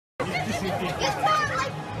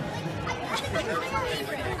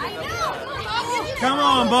Come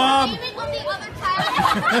on, Bob.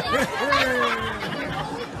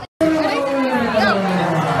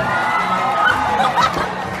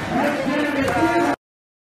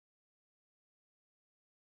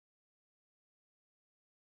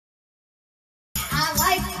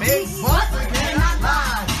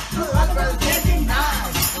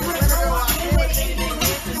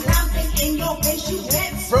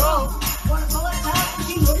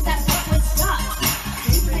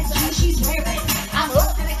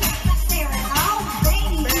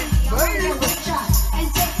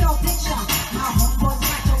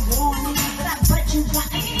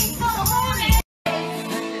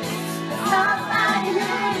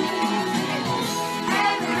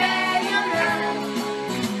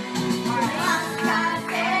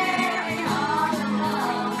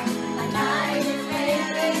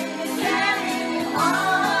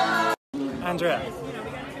 Andrea,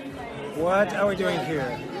 what are we doing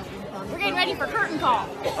here? We're getting ready for curtain call.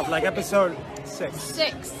 Of like episode 6.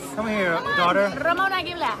 6. Come here, daughter. Ramona,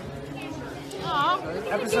 Gibbler.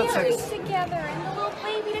 Aww. Episode 6. Together and the little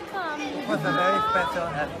baby to come. It was a very special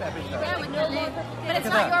episode. But it's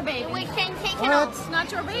not your baby. We can't take it out. It's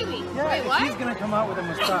not your baby. Yeah, wait, what? She's gonna come out with a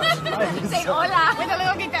mustache. Say hola with a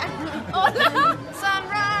little guitar. Hola.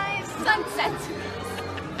 Sunrise. Sunset.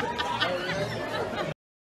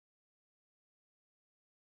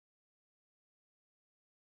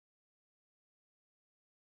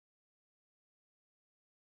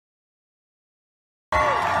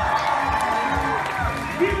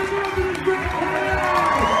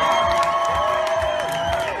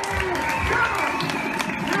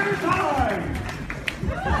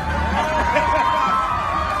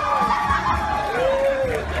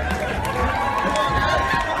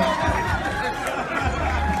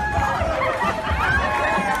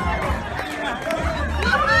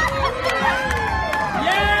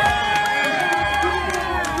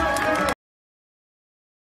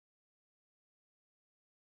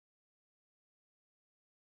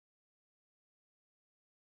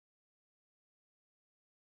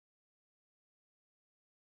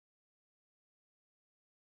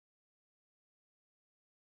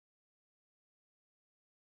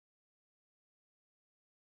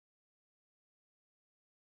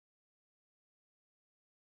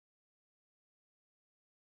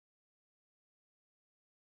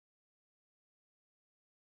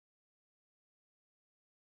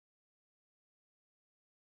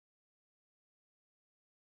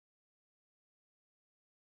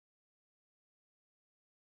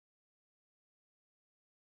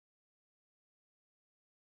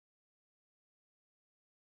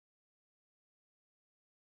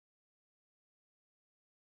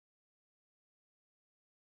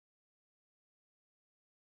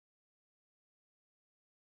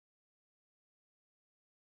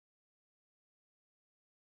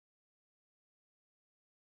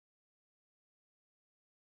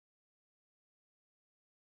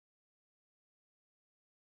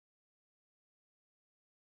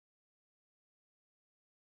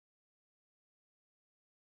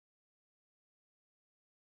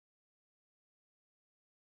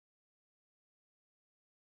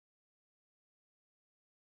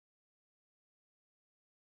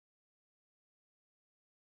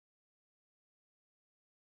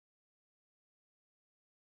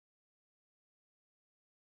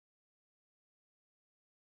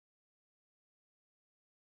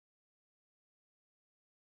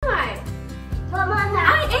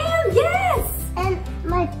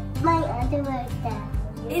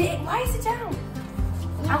 Why is it down?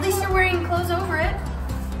 At least you're wearing clothes over it.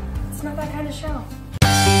 It's not that kind of show.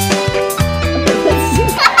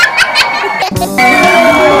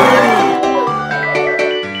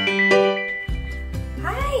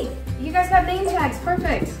 Hi! You guys got name tags.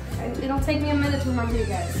 Perfect. It'll take me a minute to remember you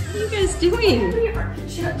guys. What are you guys doing?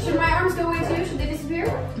 Should my arms go away too? Should they disappear?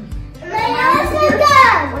 My arms disappear.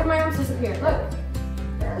 Where did my arms disappear? Look.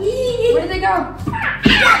 Where did they go?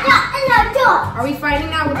 Are we fighting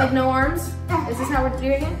now with like no arms? Is this how we're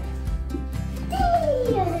doing it?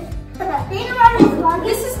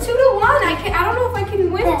 This is 2-1. I don't know if I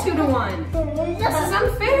can win 2-1. This is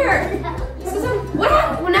unfair. What?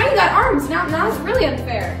 Well, now you got arms. Now it's really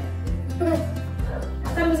unfair. I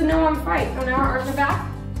thought it was a no-arm fight. Oh, now our arms are back.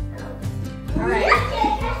 All right.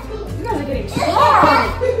 You guys are getting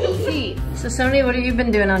strong. Gee. So Soni, what have you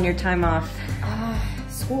been doing on your time off?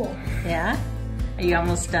 School. Yeah? Are you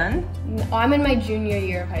almost done? I'm in my junior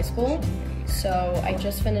year of high school, so I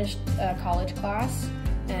just finished a college class,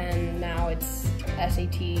 and now it's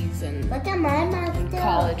SATs and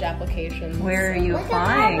college applications. Where are you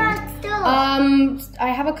applying? I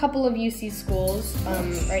have a couple of UC schools.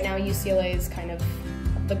 Right now UCLA is kind of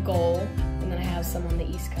the goal, and then I have some on the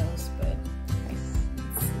East Coast, but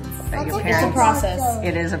it's a process.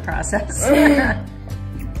 It is a process.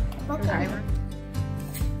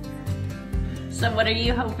 So what are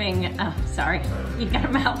you hoping? Oh, sorry, you got a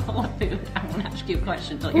mouthful of food. I won't ask you a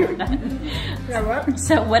question until you're done. Yeah, what?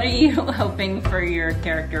 So what are you hoping for your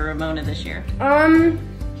character Ramona this year?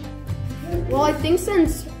 Well, I think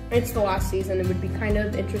since it's the last season, it would be kind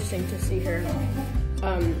of interesting to see her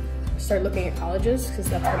start looking at colleges, because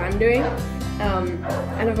that's what I'm doing.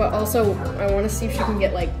 And also, I want to see if she can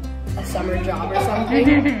get like a summer job or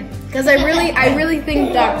something. Because I really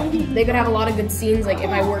think that they could have a lot of good scenes, like if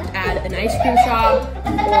I worked at an ice cream shop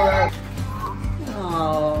or...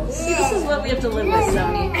 Oh, see, this is what we have to live with,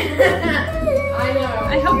 Soni. I know.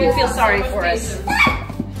 I hope you feel sorry for us.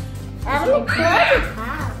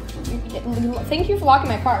 Thank you for locking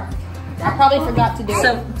my car. I probably forgot to do it.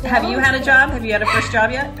 So, have you had a job? Have you had a first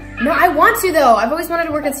job yet? No, I want to though. I've always wanted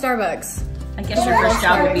to work at Starbucks. I guess your first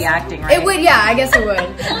job would be acting, right? It would, yeah, I guess it would. I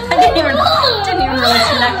didn't even really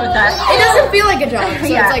connect with that. It doesn't feel like a job, so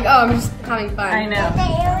Yeah. it's like, oh, I'm just having fun. I know.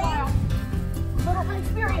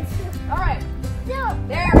 Alright,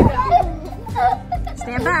 there we go.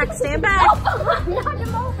 Stand back, stand back. Knock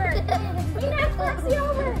him over. We knocked Lexi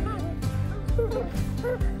over.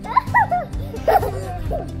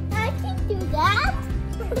 I can do that.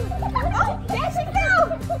 Oh, there she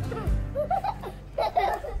goes.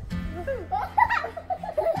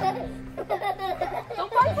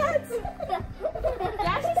 Don't bite heads.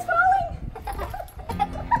 Dashie's falling.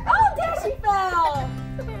 Oh, Dashie fell.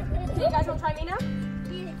 Do you guys want to try me now?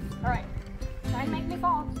 All right. Try and make me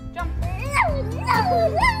fall. Jump.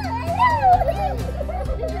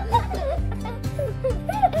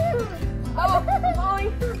 Oh, I'm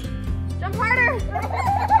falling. Jump harder.